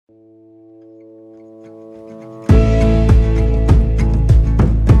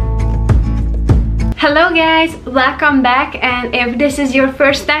Hello guys, welcome back, and if this is your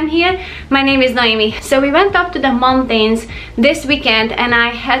first time here, my name is Noemi. So we went up to the mountains this weekend and I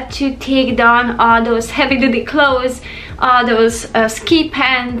had to take down all those heavy-duty clothes, all those ski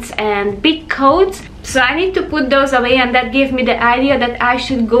pants and big coats. So I need to put those away, and that gave me the idea that I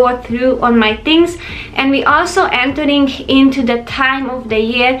should go through on my things. And we also entering into the time of the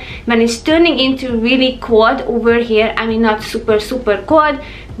year when it's turning into really cold over here. I mean, not super cold,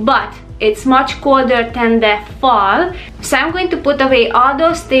 but it's much colder than the fall. So I'm going to put away all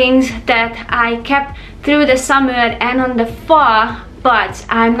those things that I kept through the summer and on the fall, but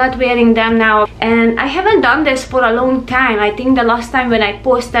I'm not wearing them now. And I haven't done this for a long time. I think the last time when I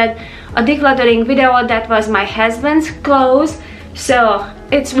posted a decluttering video, that was my husband's clothes. So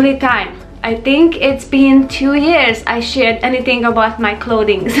it's really time. I think it's been 2 years I shared anything about my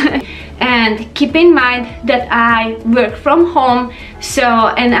clothing. And keep in mind that I work from home,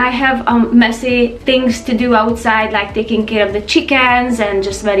 and I have messy things to do outside, like taking care of the chickens and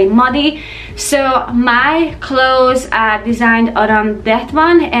just very muddy. So my clothes are designed around that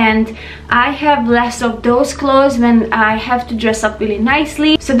one, and I have less of those clothes when I have to dress up really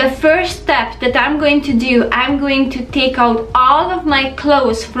nicely. So the first step that I'm going to do, I'm going to take out all of my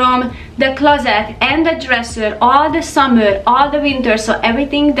clothes from the closet and the dresser, all the summer, all the winter, so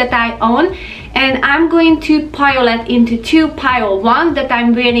everything that I own, and I'm going to pile it into two piles. One that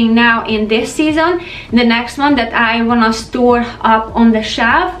I'm wearing now in this season, the next one that I want to store up on the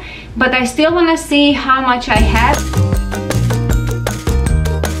shelf, but I still want to see how much I have.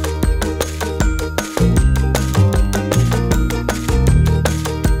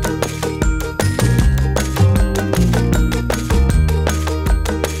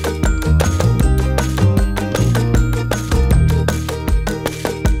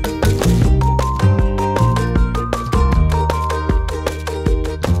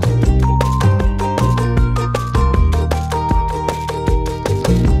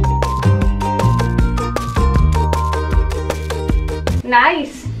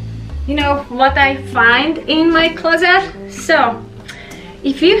 Nice. You know what I find in my closet? So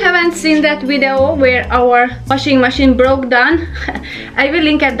if you haven't seen that video where our washing machine broke down, I will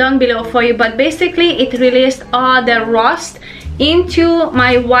link it down below for you, but basically it released all the rust into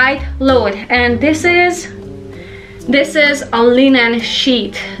my white load. And this is a linen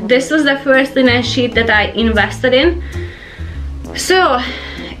sheet. This was the first linen sheet that I invested in. So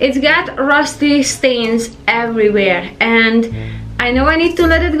it's got rusty stains everywhere, and I know I need to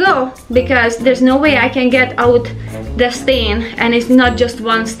let it go because there's no way I can get out the stain, and it's not just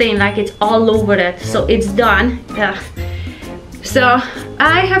one stain, like it's all over it. So it's done. So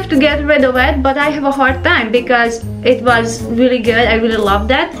I have to get rid of it, but I have a hard time because it was really good. I really love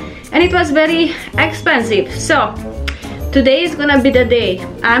that, and it was very expensive. So today is gonna be the day.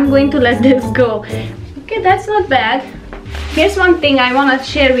 I'm going to let this go. Okay, that's not bad. Here's one thing I want to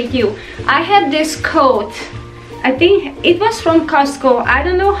share with you. I had this coat. I think it was from Costco. I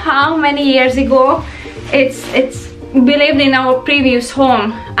don't know how many years ago. We lived in our previous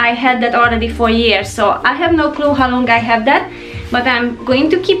home. I had that already for years, so I have no clue how long I have that, but I'm going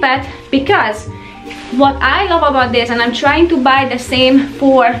to keep it because what I love about this, and I'm trying to buy the same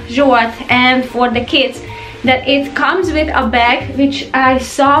for Joat and for the kids, that it comes with a bag, which I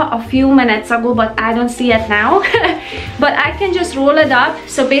saw a few minutes ago, but I don't see it now. But I can just roll it up,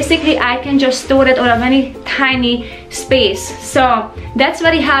 so basically I can just store it on a very tiny space. So that's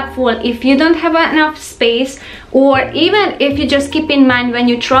very helpful if you don't have enough space, or even if you just keep in mind when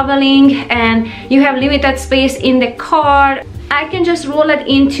you're traveling and you have limited space in the car. I can just roll it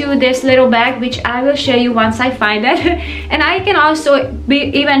into this little bag, which I will show you once I find it. And I can also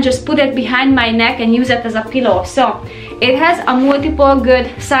even just put it behind my neck and use it as a pillow. So it has a multiple good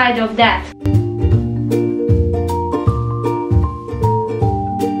side of that.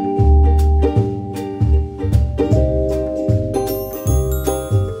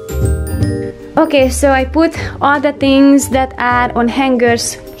 Okay, so I put all the things that are on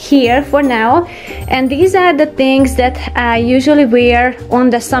hangers here for now, and these are the things that I usually wear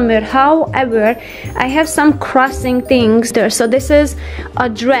on the summer. However, I have some crossing things there. So this is a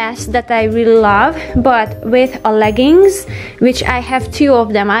dress that I really love, but with a leggings, which I have two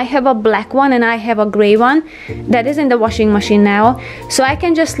of them. I have a black one and I have a gray one that is in the washing machine now, so I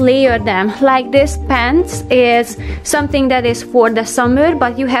can just layer them. Like this pants is something that is for the summer,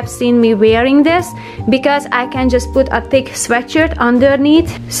 but you have seen me wearing this because I can just put a thick sweatshirt underneath.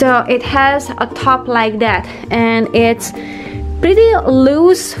 So it has a top like that, and it's pretty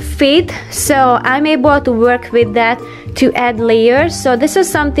loose fit, so I'm able to work with that to add layers. So this is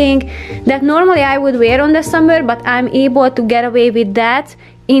something that normally I would wear on the summer, but I'm able to get away with that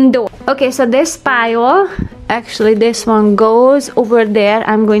indoor. Okay, so this pile, actually this one goes over there.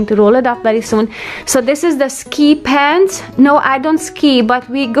 I'm going to roll it up very soon. So this is the ski pants. No, I don't ski, but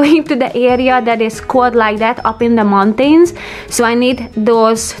we're going to the area that is cold like that up in the mountains, so I need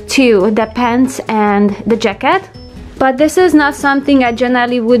those two, the pants and the jacket. But this is not something I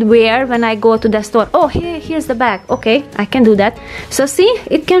generally would wear when I go to the store. Oh, here's the bag. Okay, I can do that. So see,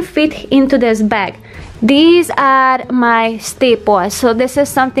 it can fit into this bag. These are my staples. So this is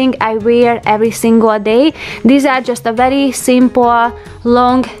something I wear every single day. These are just a very simple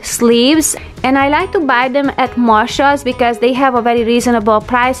long sleeves, and I like to buy them at Marshall's because they have a very reasonable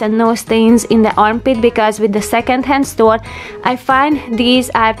price and no stains in the armpit, because with the second-hand store I find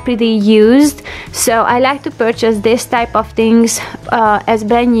these are pretty used. So I like to purchase this type of things as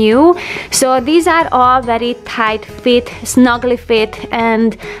brand new. So these are all very tight fit, snugly fit,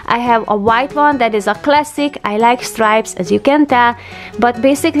 and I have a white one that is a classic. I like stripes, as you can tell, but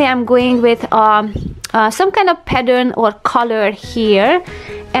basically I'm going with some kind of pattern or color here.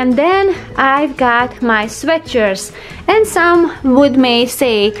 And then I've got my sweatshirts, and some may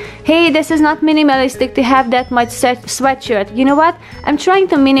say, hey, this is not minimalistic to have that much sweatshirt. You know what, I'm trying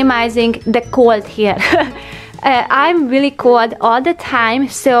to minimizing the cold here. I'm really cold all the time,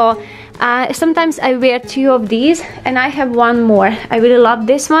 so sometimes I wear two of these, and I have one more. I really love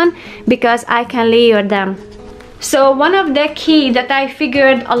this one because I can layer them. So one of the key that I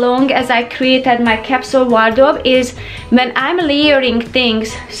figured along as I created my capsule wardrobe is when I'm layering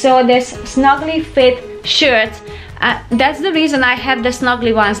things. So this snugly fit shirt, that's the reason I have the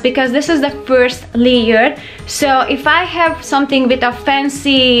snuggly ones, because this is the first layer. So if I have something with a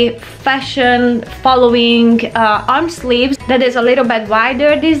fancy fashion following arm sleeves that is a little bit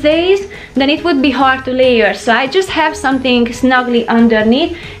wider these days, then it would be hard to layer. So I just have something snugly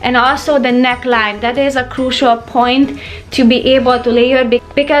underneath, and also the neckline, that is a crucial point to be able to layer,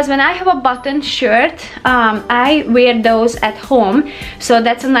 because when I have a button shirt, I wear those at home, so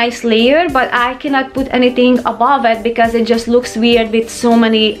that's a nice layer, but I cannot put anything above it because it just looks weird with so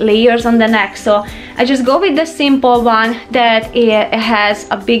many layers on the neck. So I just go with the simple one that it has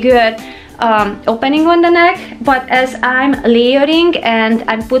a bigger opening on the neck. But as I'm layering and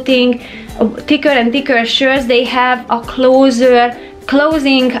I'm putting thicker and thicker shirts, they have a closer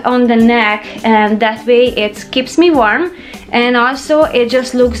closing on the neck, and that way it keeps me warm, and also it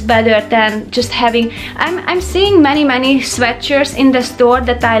just looks better than just having, I'm seeing many sweatshirts in the store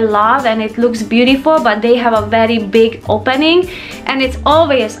that I love and it looks beautiful, but they have a very big opening, and it's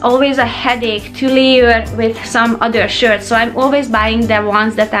always a headache to layer with some other shirts. So I'm always buying the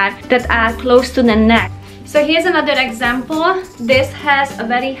ones that are close to the neck. So here's another example. This has a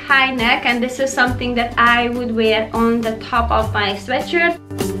very high neck, and this is something that I would wear on the top of my sweatshirt.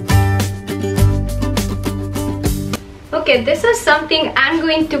 Okay, this is something I'm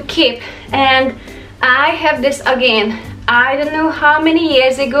going to keep, and I have this again. I don't know how many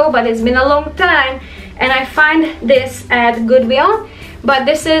years ago, but it's been a long time, and I find this at Goodwill, but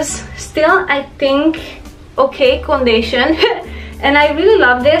this is still, I think, okay condition. And I really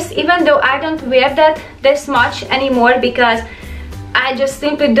love this, even though I don't wear that this much anymore because I just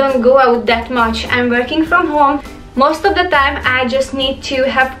simply don't go out that much. I'm working from home. Most of the time I just need to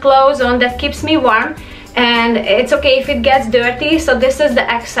have clothes on that keeps me warm, and it's okay if it gets dirty. So this is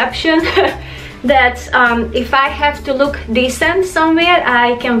the exception that if I have to look decent somewhere,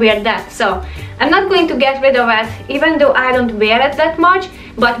 I can wear that. So I'm not going to get rid of it, even though I don't wear it that much,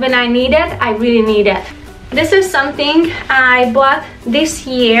 but when I need it, I really need it. This is something I bought this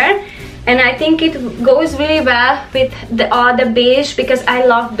year, and I think it goes really well with the beige, because I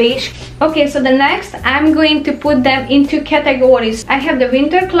love beige. Okay, so the next I'm going to put them into categories. I have the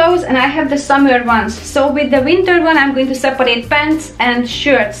winter clothes and I have the summer ones. So with the winter one, I'm going to separate pants and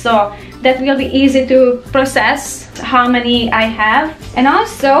shirts, so that will be easy to process how many I have. And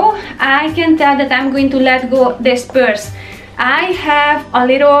also I can tell that I'm going to let go this purse. I have a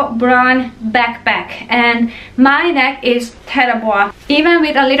little brown backpack and my neck is terrible. Even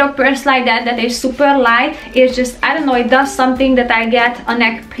with a little purse like that is super light, it's just, I don't know, it does something that I get a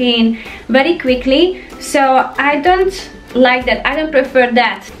neck pain very quickly. So I don't like that. I don't prefer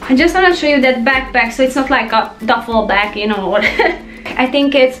that. I just want to show you that backpack, so it's not like a duffel bag, you know. I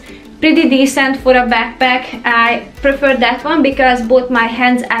think it's pretty decent for a backpack. I prefer that one because both my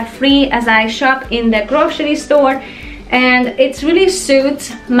hands are free as I shop in the grocery store, and it really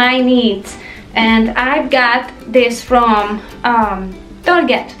suits my needs. And I've got this from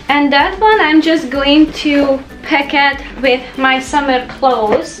Target. And that one I'm just going to pack it with my summer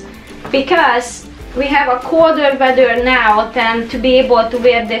clothes because we have a colder weather now than to be able to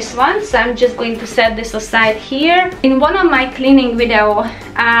wear this one. So I'm just going to set this aside here. In one of my cleaning video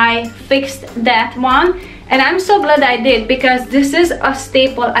I fixed that one, and I'm so glad I did because this is a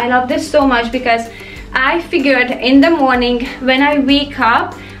staple. I love this so much because I figured in the morning when I wake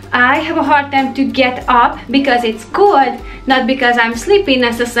up I have a hard time to get up because it's cold, not because I'm sleepy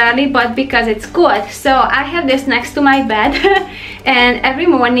necessarily, but because it's cold. So I have this next to my bed and every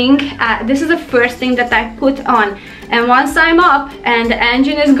morning this is the first thing that I put on, and once I'm up and the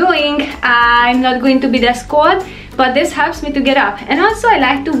engine is going, I'm not going to be this cold, but this helps me to get up. And also I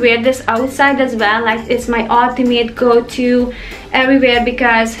like to wear this outside as well, like it's my ultimate go-to everywhere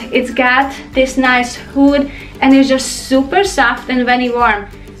because it's got this nice hood and it's just super soft and very warm.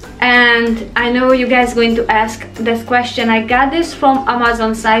 And I know you guys are going to ask this question. I got this from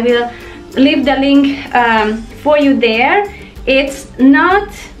Amazon, so I will leave the link for you there. It's not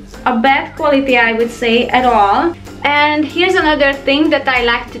a bad quality, I would say, at all. And here's another thing that I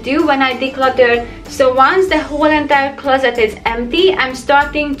like to do when I declutter. So once the whole entire closet is empty, I'm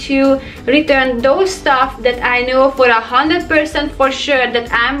starting to return those stuff that I know for 100% for sure that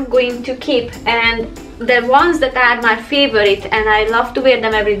I'm going to keep, and the ones that are my favorite and I love to wear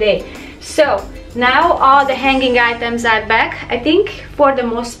them every day. So now all the hanging items are back, I think, for the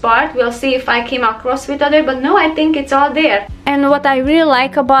most part. We'll see if I came across with other, but no, I think it's all there. And what I really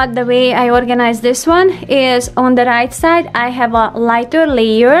like about the way I organize this one is on the right side I have a lighter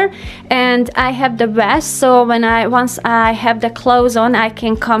layer and I have the vest, so once I have the clothes on I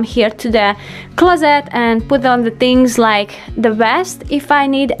can come here to the closet and put on the things like the vest if I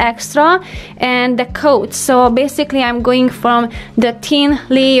need extra and the coat. So basically I'm going from the thin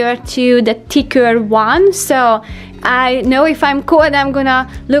layer to the thicker one, so I know if I'm cold I'm gonna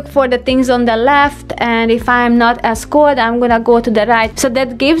look for the things on the left, and if I'm not as cold I'm gonna go to the right. So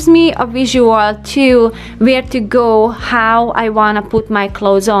that gives me a visual to where to go, how I wanna put my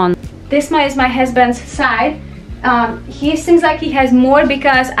clothes on. This one is my husband's side. He seems like he has more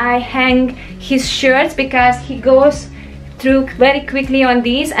because I hang his shirts because he goes through very quickly on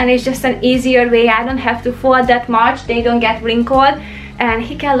these and it's just an easier way. I don't have to fold that much, they don't get wrinkled, and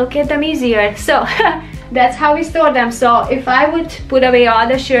he can look at them easier. So that's how we store them. So if I would put away all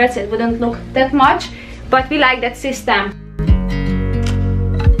the shirts it wouldn't look that much, but we like that system.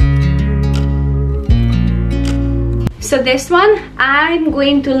 So this one I'm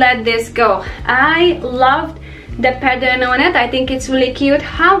going to let this go. I loved the pattern on it, I think it's really cute.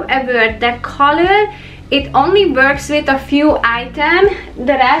 However, the color, it only works with a few items,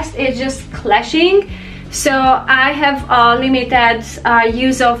 the rest is just clashing. So I have a limited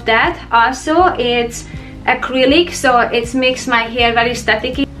use of that. Also it's acrylic, so it makes my hair very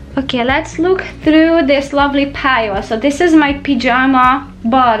staticky. Okay, let's look through this lovely pile. So this is my pajama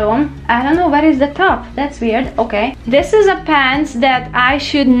bottom. I don't know where is the top, that's weird. Okay, this is a pants that I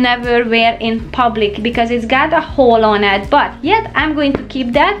should never wear in public because it's got a hole on it, but yet I'm going to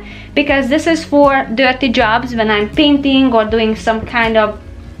keep that because this is for dirty jobs when I'm painting or doing some kind of,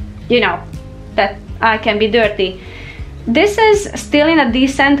 you know, that I can be dirty. This is still in a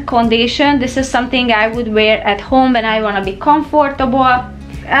decent condition. This is something I would wear at home when I want to be comfortable.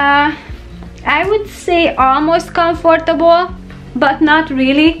 I would say almost comfortable, but not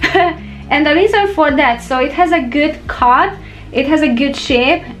really. And the reason for that, so it has a good cut, it has a good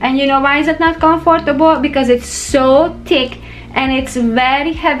shape, and you know why is it not comfortable? Because it's so thick and it's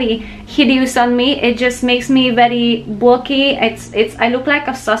very heavy. Hideous on me, it just makes me very bulky. I look like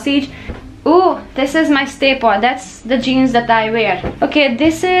a sausage. Oh, this is my staple. That's the jeans that I wear. Okay,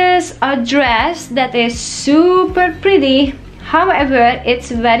 this is a dress that is super pretty. However, it's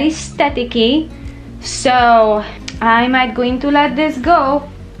very staticky, so I might going to let this go.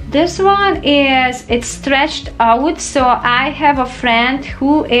 This one is, it's stretched out, so I have a friend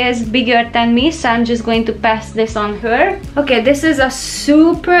who is bigger than me, so I'm just going to pass this on her. Okay, this is a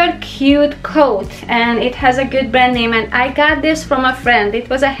super cute coat and it has a good brand name, and I got this from a friend. It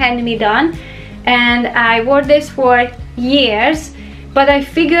was a hand-me-done and I wore this for years, but I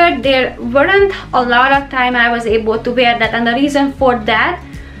figured there weren't a lot of time I was able to wear that, and the reason for that,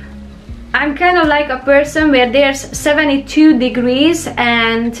 I'm kind of like a person where there's 72 degrees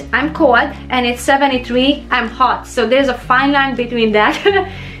and I'm cold, and it's 73, I'm hot, so there's a fine line between that.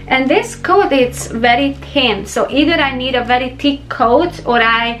 And this coat, it's very thin, so either I need a very thick coat or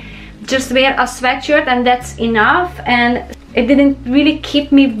I just wear a sweatshirt and that's enough. And it didn't really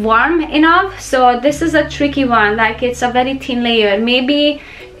keep me warm enough. So this is a tricky one, like it's a very thin layer. Maybe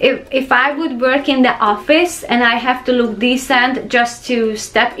if I would work in the office and I have to look decent just to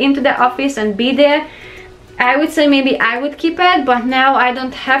step into the office and be there, I would say maybe I would keep it, but now I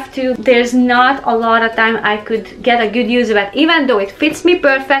don't have to. There's not a lot of time I could get a good use of it. Even though it fits me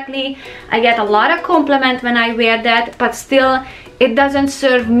perfectly, I get a lot of compliment when I wear that, but still it doesn't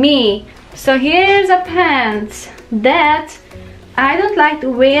serve me. So here's a pants that I don't like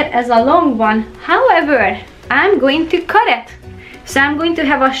to wear as a long one. However, I'm going to cut it. So I'm going to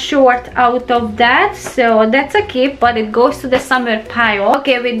have a short out of that. So that's a keep, but it goes to the summer pile.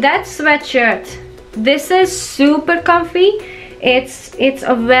 Okay, with that sweatshirt, this is super comfy. It's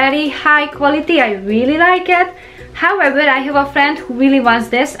a very high quality. I really like it. However, I have a friend who really wants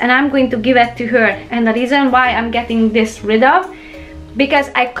this and I'm going to give it to her. And the reason why I'm getting this rid of, because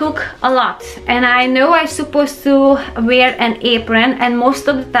I cook a lot and I know I'm supposed to wear an apron, and most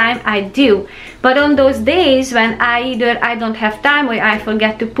of the time I do, but on those days when either I don't have time or I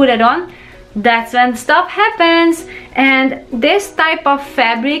forget to put it on, that's when stuff happens. And this type of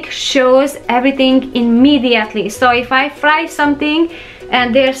fabric shows everything immediately. So if I fry something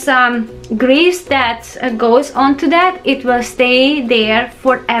and there's some grease that goes onto that, it will stay there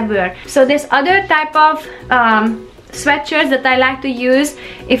forever. So this other type of sweatshirts that I like to use,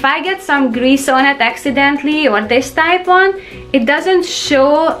 if I get some grease on it accidentally, or this type one, it doesn't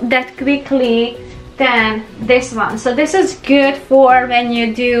show that quickly than this one. So this is good for when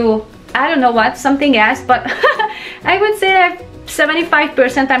you do, I don't know what, something else, but I would say that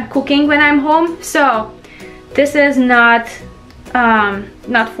 75% I'm cooking when I'm home. So this is not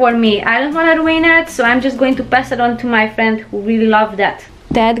for me. I don't want to ruin it, so I'm just going to pass it on to my friend who really loved that.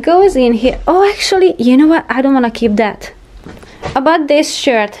 That goes in here. Oh, actually, you know what? I don't want to keep that. About this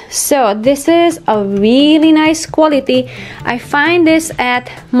shirt, so this is a really nice quality. I find this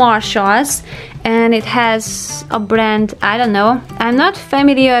at Marshall's and it has a brand, I don't know. I'm not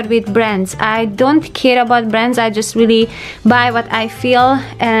familiar with brands. I don't care about brands. I just really buy what I feel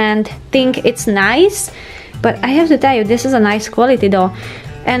and think it's nice. But I have to tell you, this is a nice quality though.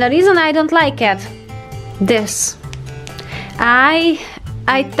 And the reason I don't like it, this.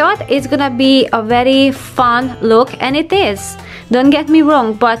 I thought it's gonna be a very fun look, and it is. Don't get me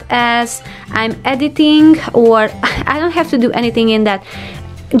wrong, but as I'm editing, or I don't have to do anything in that,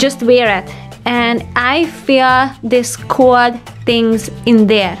 just wear it. And I feel this cold things in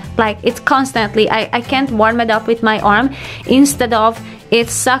there, like it's constantly, I can't warm it up with my arm. Instead of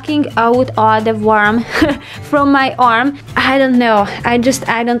it's sucking out all the warmth from my arm. I don't know, I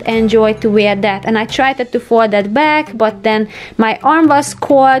don't enjoy to wear that. And I tried to fold that back, but then my arm was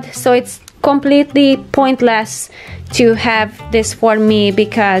cold, so it's completely pointless to have this for me,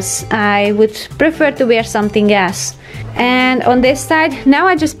 because I would prefer to wear something else. And on this side, now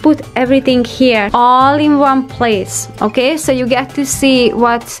I just put everything here all in one place. Okay, so you get to see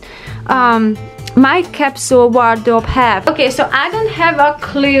what my capsule wardrobe have. Okay, so I don't have a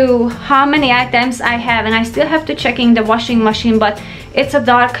clue how many items I have, and I still have to check in the washing machine, but it's a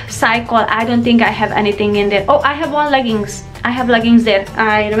dark cycle. I don't think I have anything in there. Oh, I have one leggings. I have leggings there,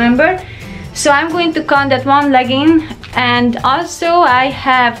 I remember. So I'm going to count that one legging, and also I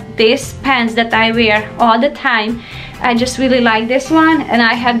have this pants that I wear all the time. I just really like this one, and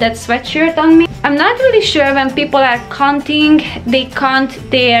I have that sweatshirt on me. I'm not really sure when people are counting, they count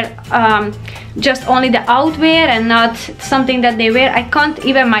their just only the outwear and not something that they wear. I count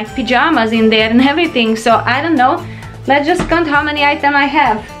even my pajamas in there and everything, so I don't know. Let's just count how many items I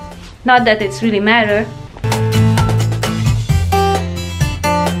have. Not that it's really matter.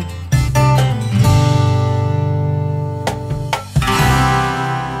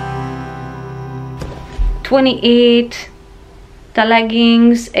 $28, the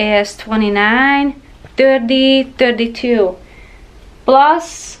leggings is $29, $30, $32,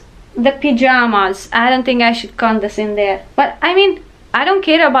 plus the pajamas. I don't think I should count this in there, but I mean, I don't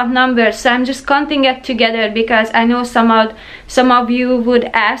care about numbers, so I'm just counting it together, because I know some of you would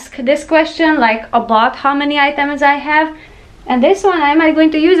ask this question, like about how many items I have. And this one, am I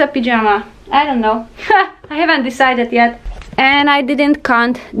going to use a pajama? I don't know. I haven't decided yet. And I didn't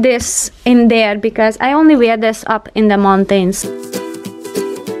count this in there because I only wear this up in the mountains.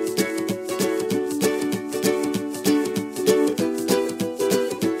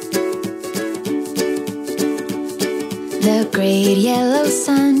 The great yellow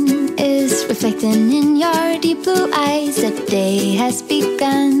sun is reflecting in your deep blue eyes. The day has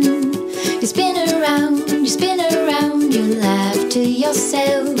begun. You spin around, you laugh to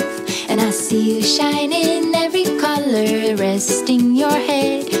yourself. And I see you shine in every color, resting your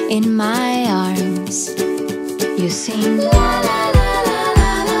head in my arms. You sing la la la la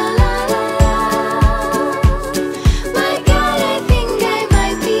la la la la. My God, I think I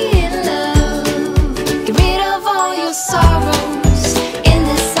might be in love. Get rid of all your sorrows in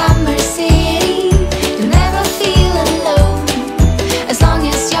the summer city. You'll never feel alone as long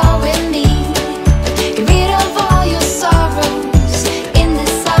as you're with me. Get rid of all your sorrows in the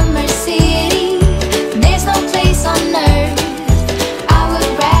summer city. There's no place on earth I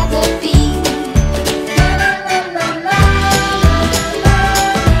would rather be.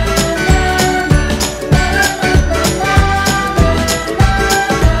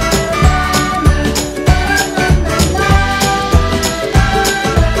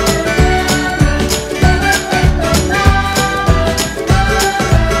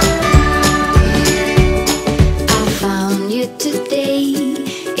 I found you today.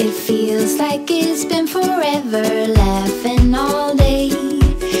 It feels like it's been forever, laughing all day.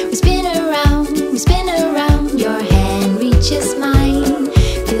 We spin around, your hand reaches mine.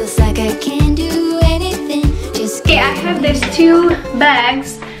 Feels like I can't do anything, just Okay, I have these 2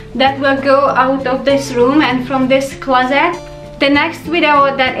 bags that will go out of this room and from this closet. The next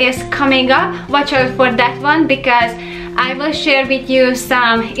video that is coming up, watch out for that one, because I will share with you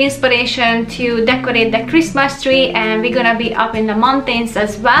some inspiration to decorate the Christmas tree, and we're gonna be up in the mountains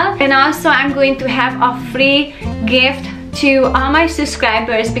as well. And also I'm going to have a free gift to all my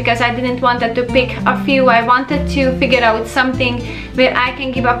subscribers, because I didn't want to pick a few. I wanted to figure out something where I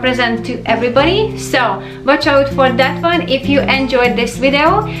can give a present to everybody. So watch out for that one. If you enjoyed this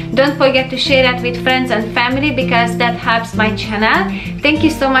video, don't forget to share it with friends and family, because that helps my channel. Thank you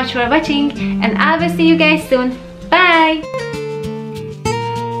so much for watching, and I will see you guys soon. Bye!